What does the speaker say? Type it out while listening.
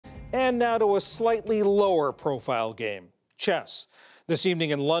And now to a slightly lower profile game, chess. This evening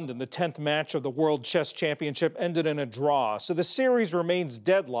in London, the 10th match of the World Chess Championship ended in a draw, so the series remains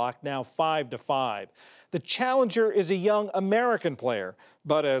deadlocked, now 5-5. The challenger is a young American player,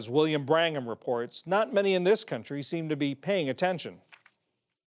 but as William Brangham reports, not many in this country seem to be paying attention.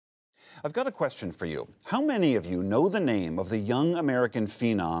 I've got a question for you. How many of you know the name of the young American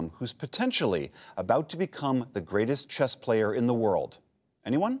phenom who's potentially about to become the greatest chess player in the world?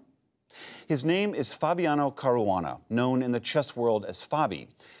 Anyone? His name is Fabiano Caruana, known in the chess world as Fabi.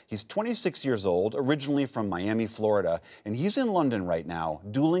 He's 26 years old, originally from Miami, Florida, and he's in London right now,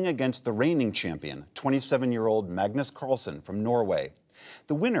 dueling against the reigning champion, 27-year-old Magnus Carlsen from Norway.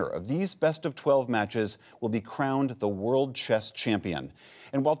 The winner of these best-of-12 matches will be crowned the world chess champion.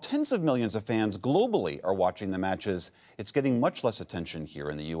 And while tens of millions of fans globally are watching the matches, it's getting much less attention here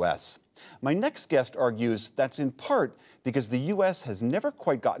in the U.S. My next guest argues that's in part because the U.S. has never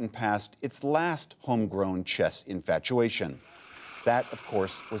quite gotten past its last homegrown chess infatuation. That, of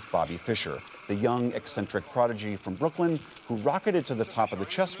course, was Bobby Fischer, the young, eccentric prodigy from Brooklyn who rocketed to the top of the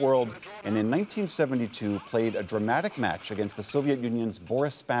chess world and in 1972 played a dramatic match against the Soviet Union's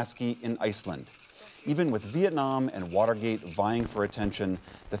Boris Spassky in Iceland. Even with Vietnam and Watergate vying for attention,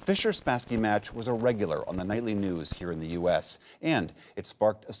 the Fischer-Spassky match was a regular on the nightly news here in the U.S., and it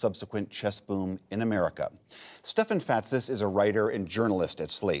sparked a subsequent chess boom in America. Stefan Fatsis is a writer and journalist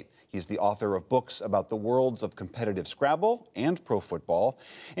at Slate. He's the author of books about the worlds of competitive Scrabble and pro football,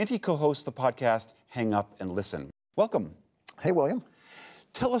 and he co-hosts the podcast Hang Up and Listen. Welcome. Hey, William.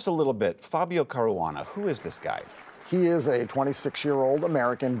 Tell us a little bit. Fabio Caruana, who is this guy? He is a 26-year-old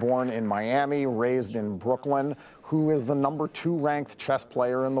American born in Miami, raised in Brooklyn, who is the #2 ranked chess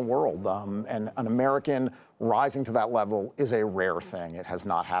player in the world. And an American rising to that level is a rare thing. It has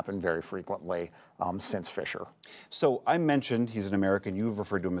not happened very frequently since Fischer. So I mentioned he's an American. You've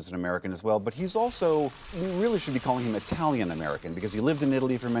referred to him as an American as well. But he's also, we really should be calling him Italian-American because he lived in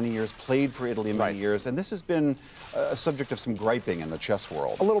Italy for many years, played for Italy many years. And this has been a subject of some griping in the chess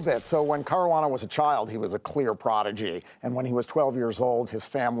world. A little bit. So when Caruana was a child, he was a clear prodigy. And when he was 12 years old, his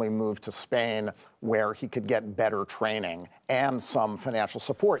family moved to Spain where he could get better training and some financial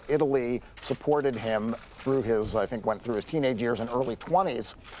support. Italy supported him through his, I think, went through his teenage years and early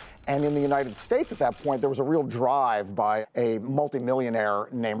 20s. And in the United States at that point, there was a real drive by a multimillionaire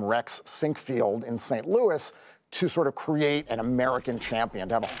named Rex Sinkfield in St. Louis to sort of create an American champion,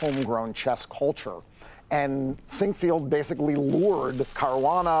 to have a homegrown chess culture. And Sinkfield basically lured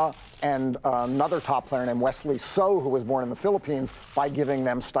Caruana and another top player named Wesley So, who was born in the Philippines, by giving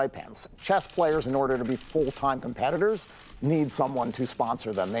them stipends. Chess players, in order to be full-time competitors, need someone to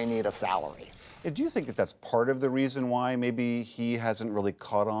sponsor them. They need a salary. Do you think that that's part of the reason why maybe he hasn't really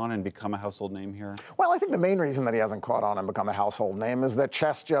caught on and become a household name here? Well, I think the main reason that he hasn't caught on and become a household name is that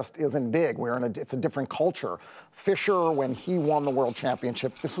chess just isn't big. It's a different culture. Fischer, when he won the World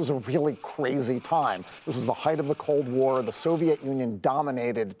Championship, this was a really crazy time. This was the height of the Cold War. The Soviet Union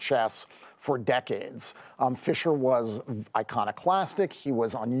dominated chess for decades. Fischer was iconoclastic. He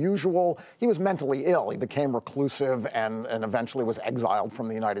was unusual. He was mentally ill. He became reclusive and eventually was exiled from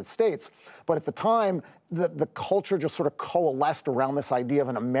the United States. But at the time, the culture just sort of coalesced around this idea of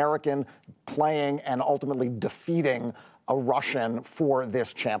an American playing and ultimately defeating a Russian for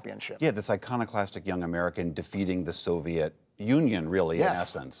this championship. Yeah, this iconoclastic young American defeating the Soviet Union, really, in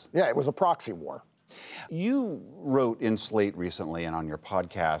essence. Yeah, it was a proxy war. You wrote in Slate recently and on your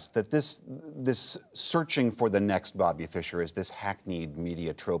podcast that this searching for the next Bobby Fischer is this hackneyed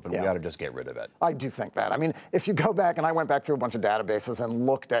media trope, and we ought to just get rid of it. I do think that. I mean, if you go back, and I went back through a bunch of databases and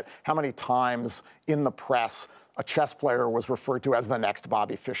looked at how many times in the press a chess player was referred to as the next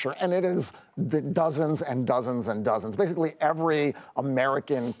Bobby Fischer, and it is dozens and dozens and dozens. Basically, every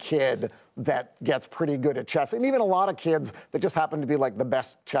American kid that gets pretty good at chess, and even a lot of kids that just happen to be like the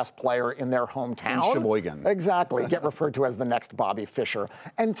best chess player in their hometown. In Sheboygan. Exactly, get referred to as the next Bobby Fischer.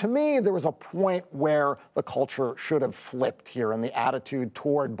 And to me, there was a point where the culture should have flipped here, and the attitude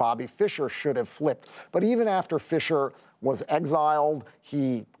toward Bobby Fischer should have flipped. But even after Fischer was exiled,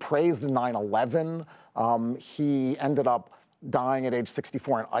 he praised 9/11. He ended up dying at age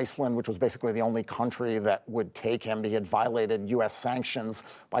 64 in Iceland, which was basically the only country that would take him. He had violated U.S. sanctions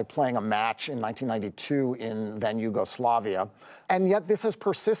by playing a match in 1992 in then Yugoslavia. And yet this has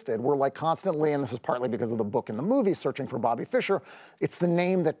persisted. We're like constantly, and this is partly because of the book and the movie, searching for Bobby Fischer. It's the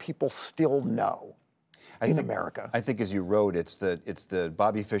name that people still know. in America. I think, as you wrote, it's the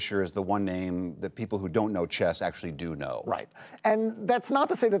Bobby Fischer is the one name that people who don't know chess actually do know. Right. And that's not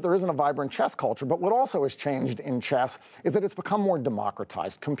to say that there isn't a vibrant chess culture, but what also has changed in chess is that it's become more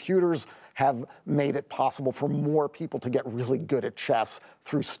democratized. Computers have made it possible for more people to get really good at chess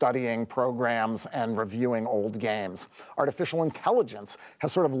through studying programs and reviewing old games. Artificial intelligence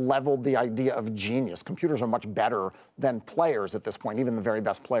has sort of leveled the idea of genius. Computers are much better than players at this point, even the very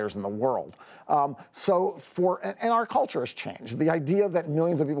best players in the world. And our culture has changed. The idea that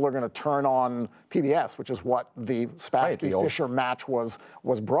millions of people are going to turn on PBS, which is what the Spassky-Fischer match was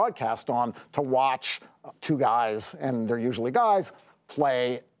broadcast on, to watch two guys, and they're usually guys,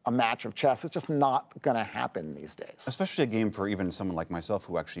 play a match of chess. It's just not going to happen these days. Especially a game for even someone like myself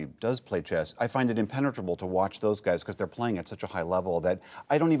who actually does play chess. I find it impenetrable to watch those guys because they're playing at such a high level that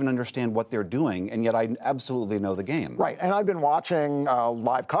I don't even understand what they're doing, and yet I absolutely know the game. Right, and I've been watching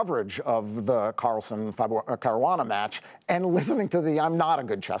live coverage of the Caruana match and listening to I'm not a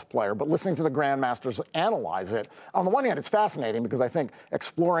good chess player, but listening to the grandmasters analyze it. On the one hand, it's fascinating because I think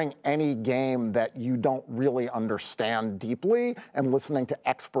exploring any game that you don't really understand deeply and listening to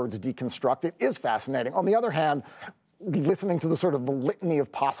experts deconstruct it is fascinating. On the other hand, listening to the sort of the litany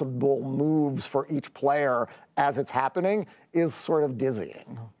of possible moves for each player as it's happening is sort of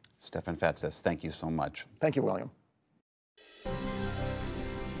dizzying. Stefan Fatsis, thank you so much. Thank you, William.